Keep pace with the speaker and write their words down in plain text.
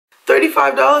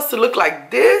$35 to look like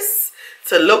this,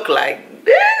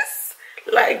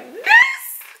 like this.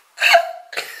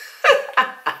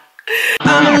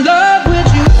 I'm in love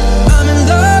with you. I'm in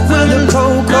love with the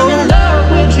cocoa. I'm in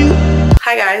love with you.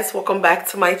 Hi guys, welcome back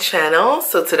to my channel.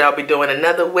 So today I'll be doing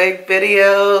another wig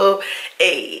video.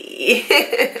 Hey.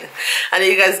 I know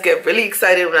you guys get really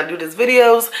excited when I do these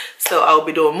videos, so I'll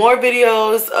be doing more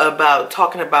videos about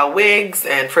talking about wigs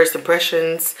and first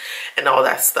impressions and all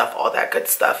that stuff, all that good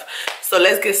stuff. So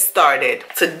let's get started.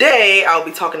 Today I'll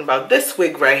be talking about this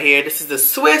wig right here. This is the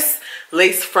Swiss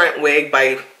lace front wig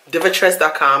by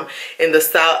Beatfleek.com in the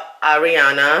style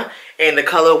ARIANA and the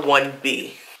color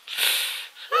 1B.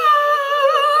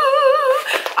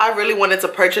 I really wanted to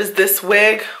purchase this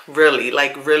wig, really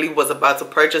was about to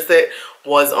purchase it,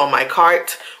 was on my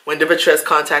cart when Beatfleek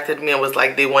contacted me and was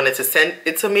like they wanted to send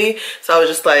it to me. So I was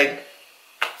just like,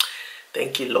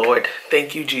 thank you Lord,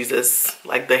 thank you Jesus,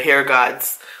 like the hair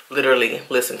gods literally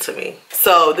listen to me.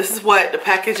 So this is what the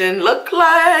packaging looked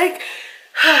like.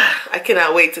 I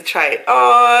cannot wait to try it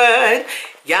on,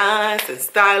 yes, and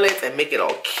style it and make it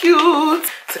all cute.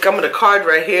 So come with a card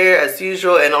right here as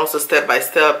usual, and also step by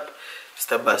step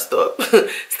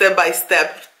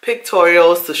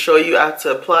pictorials to show you how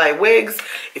to apply wigs.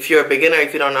 If you're a beginner,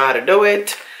 if you don't know how to do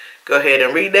it, go ahead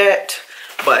and read that.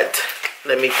 But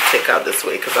let me take out this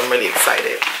wig because I'm really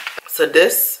excited. So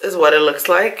this is what it looks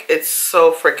like. It's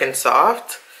so freaking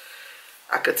soft.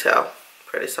 I could tell,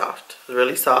 pretty soft,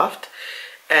 really soft.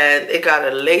 And it got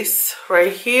a lace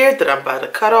right here that I'm about to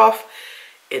cut off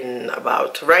in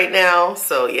about right now.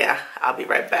 So yeah, I'll be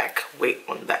right back. Wait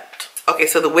on that. Okay,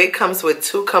 so the wig comes with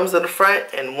 2 combs in the front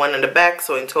and 1 in the back.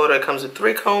 So in total, it comes with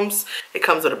 3 combs. It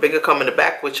comes with a bigger comb in the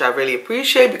back, which I really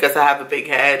appreciate because I have a big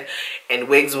head and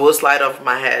wigs will slide off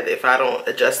my head if I don't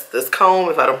adjust this comb,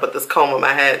 if I don't put this comb on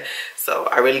my head. So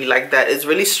I really like that. It's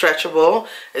really stretchable,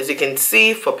 as you can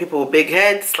see, for people with big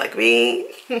heads like me.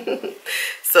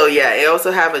 So yeah, it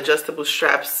also have adjustable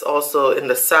straps also in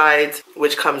the sides,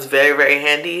 which comes very, very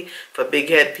handy for big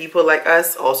head people like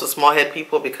us, also small head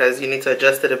people, because you need to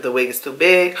adjust it if the wig is too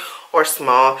big or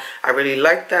small. I really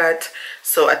like that.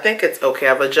 So I think it's okay.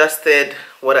 I've adjusted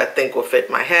what I think will fit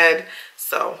my head.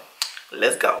 So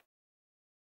let's go.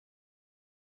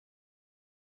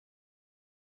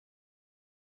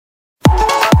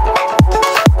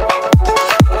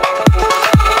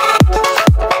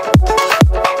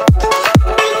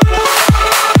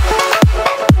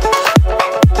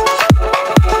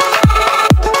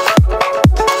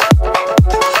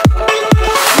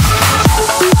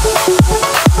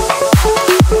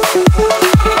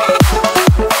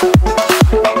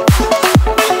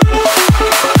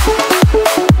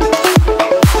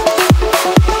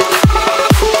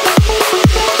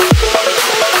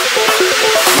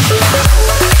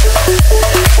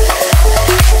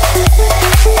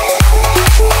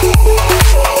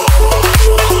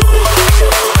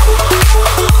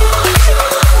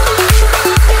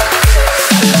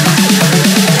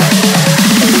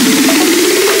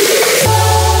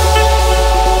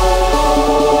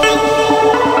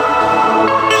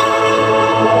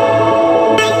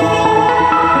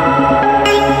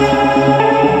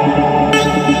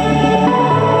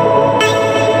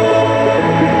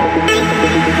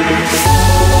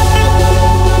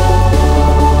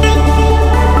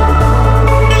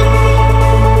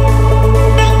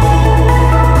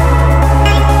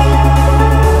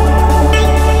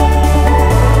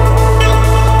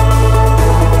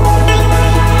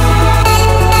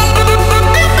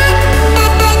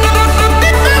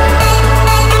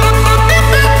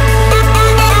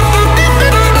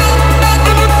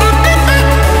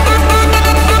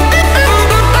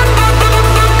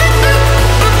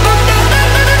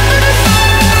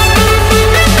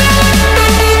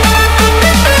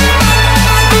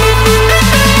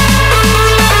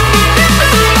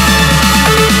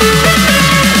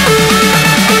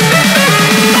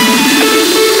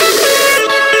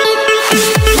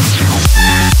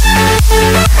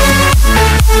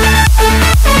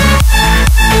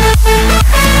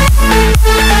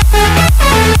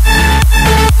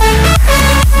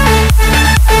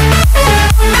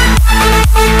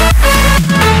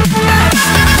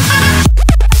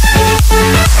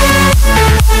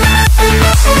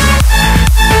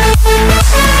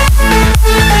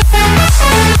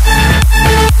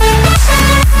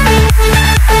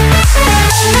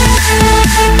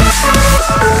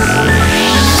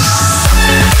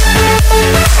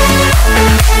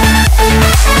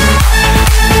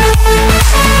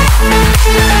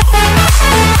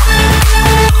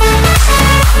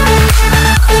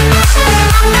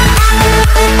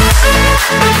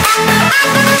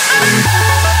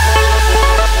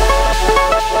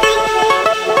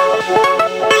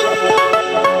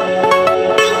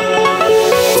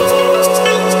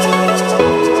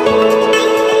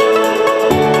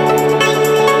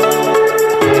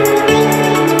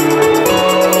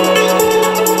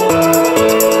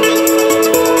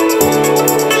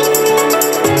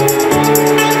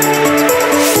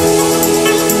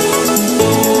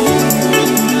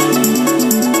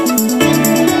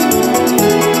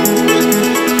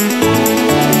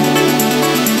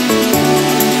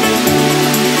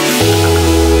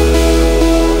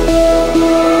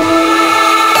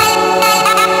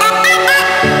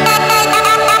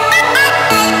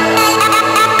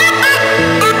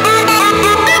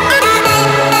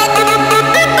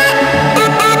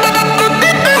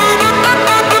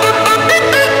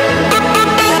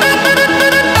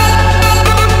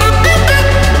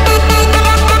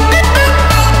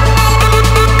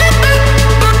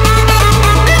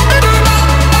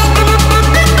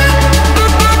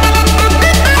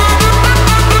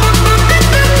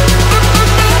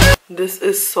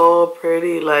 is so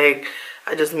pretty. Like,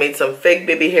 I just made some fake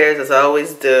baby hairs as I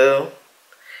always do.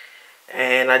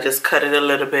 And I just cut it a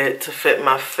little bit to fit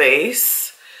my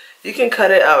face. You can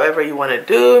cut it however you want to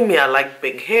do. Me, I like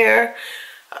big hair.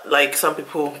 Like, some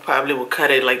people probably will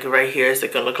cut it like right here so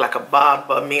it can look like a bob.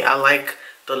 But me, I like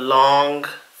the long,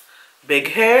 big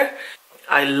hair.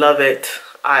 I love it.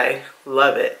 I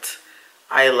love it.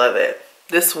 I love it.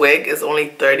 This wig is only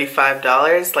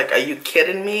 $35. Like, are you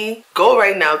kidding me? Go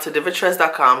right now to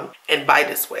divatress.com and buy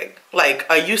this wig. Like,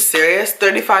 are you serious?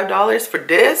 $35 for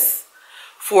this?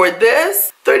 For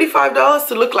this? $35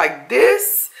 to look like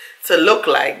this? To look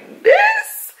like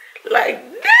this? Like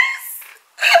this?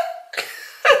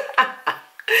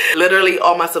 Literally,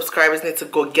 all my subscribers need to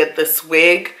go get this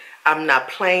wig. I'm not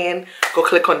playing. Go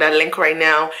click on that link right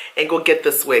now and go get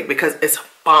this wig because it's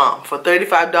bomb. For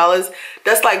 $35,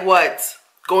 that's like what?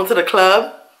 Going to the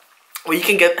club where you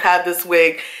can have this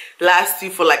wig last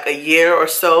you for like a year or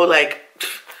so. Like,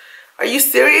 are you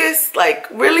serious? Like,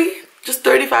 really? Just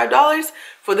 $35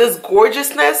 for this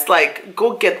gorgeousness? Like,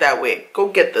 go get that wig. Go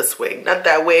get this wig. Not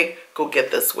that wig. Go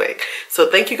get this wig. So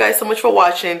thank you guys so much for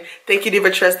watching. Thank you,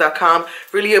 divatress.com.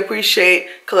 Really appreciate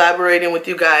collaborating with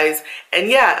you guys. And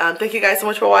yeah, thank you guys so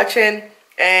much for watching.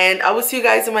 And I will see you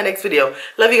guys in my next video.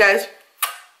 Love you guys.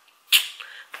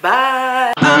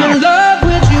 Bye. I'm in love with